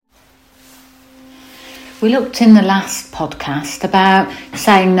We looked in the last podcast about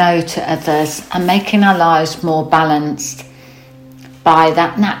saying no to others and making our lives more balanced by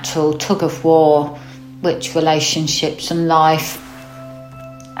that natural tug-of-war which relationships and life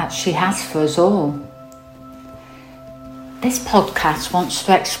actually has for us all. This podcast wants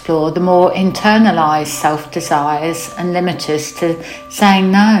to explore the more internalised self-desires and limiters to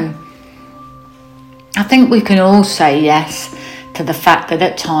saying no. I think we can all say yes to the fact that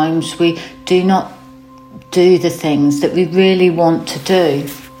at times we do not do the things that we really want to do,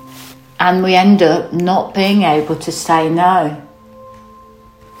 and we end up not being able to say no,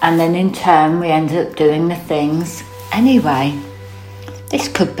 and then in turn we end up doing the things anyway. This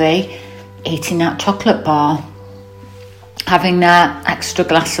could be eating that chocolate bar, having that extra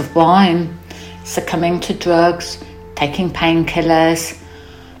glass of wine, succumbing to drugs, taking painkillers,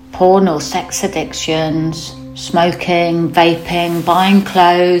 porn or sex addictions, smoking, vaping, buying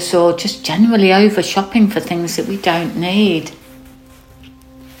clothes, or just generally over-shopping for things that we don't need.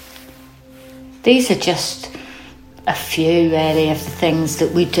 These are just a few really of the things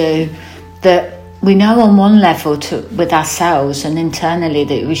that we do that we know on one level with ourselves and internally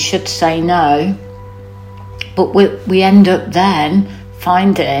that we should say no, but we end up then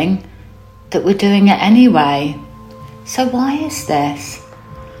finding that we're doing it anyway. So why is this?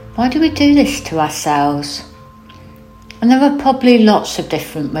 Why do we do this to ourselves? And there are probably lots of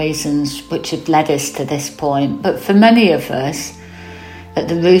different reasons which have led us to this point, but for many of us, at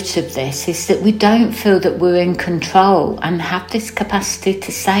the root of this is that we don't feel that we're in control and have this capacity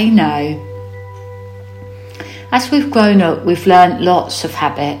to say no. As we've grown up, we've learnt lots of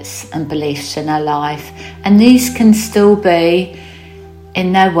habits and beliefs in our life, and these can still be,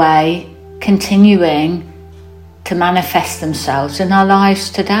 in their way, continuing to manifest themselves in our lives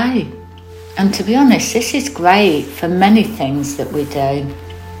today. And to be honest, this is great for many things that we do.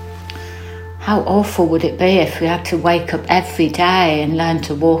 How awful would it be if we had to wake up every day and learn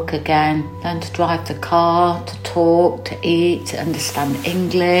to walk again, learn to drive the car, to talk, to eat, to understand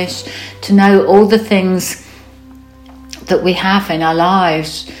English, to know all the things that we have in our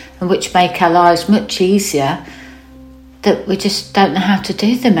lives and which make our lives much easier, that we just don't know how to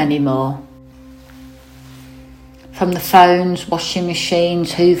do them anymore. From the phones, washing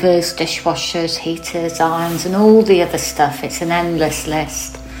machines, hoovers, dishwashers, heaters, irons and all the other stuff. It's an endless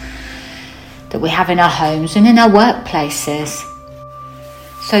list that we have in our homes and in our workplaces.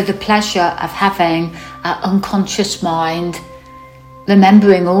 So the pleasure of having our unconscious mind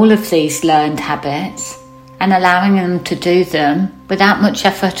remembering all of these learned habits and allowing them to do them without much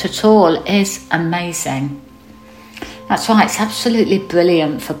effort at all is amazing. That's why it's absolutely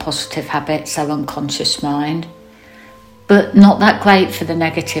brilliant for positive habits, our unconscious mind, but not that great for the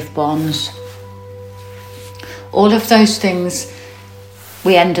negative ones. All of those things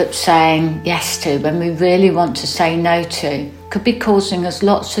we end up saying yes to when we really want to say no to could be causing us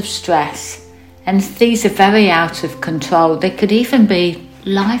lots of stress, and if these are very out of control, they could even be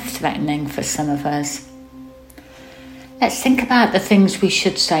life-threatening for some of us. Let's think about the things we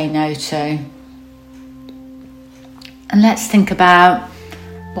should say no to, and let's think about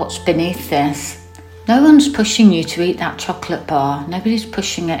what's beneath this. No one's pushing you to eat that chocolate bar. Nobody's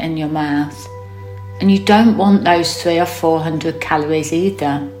pushing it in your mouth. And you don't want those 300 or 400 calories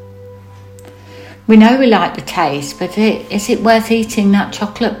either. We know we like the taste, but is it worth eating that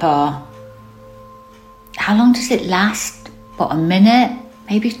chocolate bar? How long does it last? What, a minute?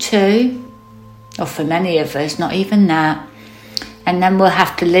 Maybe 2? Or for many of us, not even that. And then we'll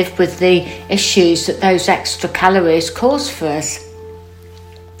have to live with the issues that those extra calories cause for us.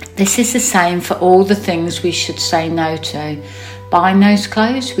 This is the same for all the things we should say no to. Buying those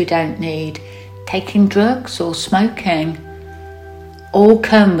clothes we don't need, taking drugs or smoking. All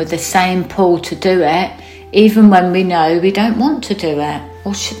come with the same pull to do it, even when we know we don't want to do it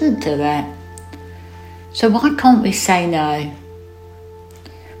or shouldn't do it. So why can't we say no?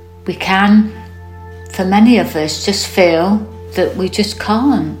 We can, for many of us, just feel that we just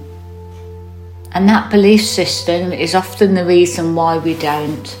can't. And that belief system is often the reason why we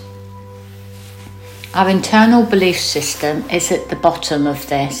don't. Our internal belief system is at the bottom of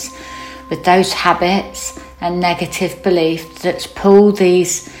this, with those habits and negative beliefs that pull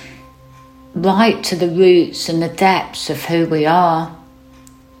these right to the roots and the depths of who we are.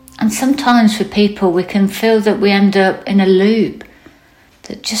 And sometimes for people we can feel that we end up in a loop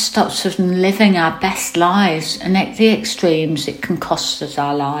that just stops us from living our best lives, and at the extremes it can cost us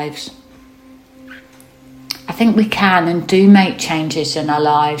our lives. I think we can and do make changes in our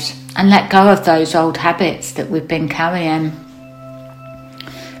lives and let go of those old habits that we've been carrying.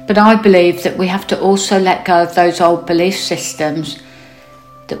 But I believe that we have to also let go of those old belief systems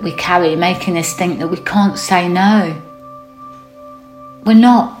that we carry, making us think that we can't say no. We're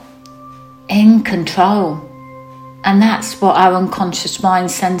not in control. And that's what our unconscious mind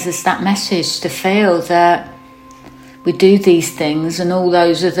sends us that message to feel, that we do these things and all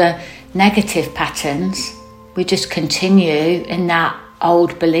those other negative patterns, we just continue in that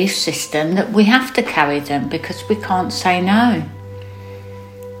old belief system that we have to carry them because we can't say no.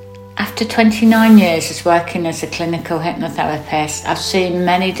 After 29 years as working as a clinical hypnotherapist, I've seen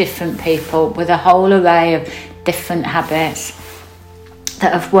many different people with a whole array of different habits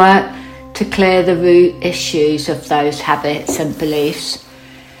that have worked to clear the root issues of those habits and beliefs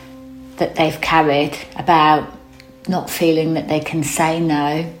that they've carried about not feeling that they can say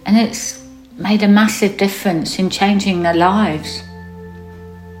no, and it's made a massive difference in changing their lives.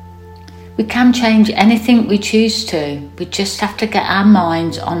 We can change anything we choose to. We just have to get our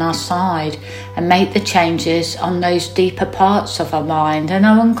minds on our side and make the changes on those deeper parts of our mind and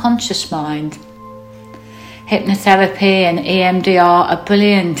our unconscious mind. Hypnotherapy and EMDR are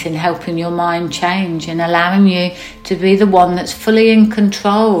brilliant in helping your mind change and allowing you to be the one that's fully in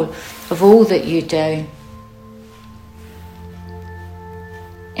control of all that you do.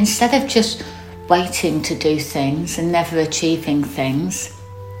 Instead of just waiting to do things and never achieving things,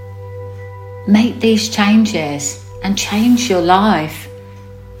 make these changes and change your life.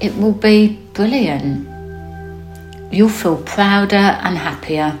 It will be brilliant. You'll feel prouder and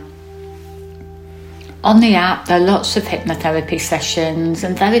happier. On the app, there are lots of hypnotherapy sessions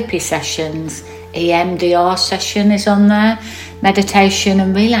and therapy sessions. EMDR session is on there, meditation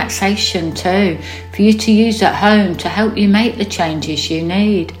and relaxation too, for you to use at home to help you make the changes you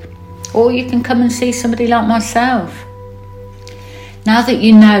need. Or you can come and see somebody like myself. Now that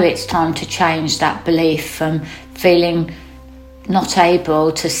you know it's time to change that belief from feeling not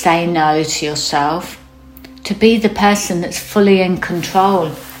able to say no to yourself, to be the person that's fully in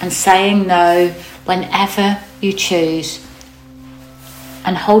control and saying no whenever you choose.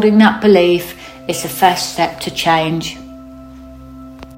 And holding that belief is the first step to change.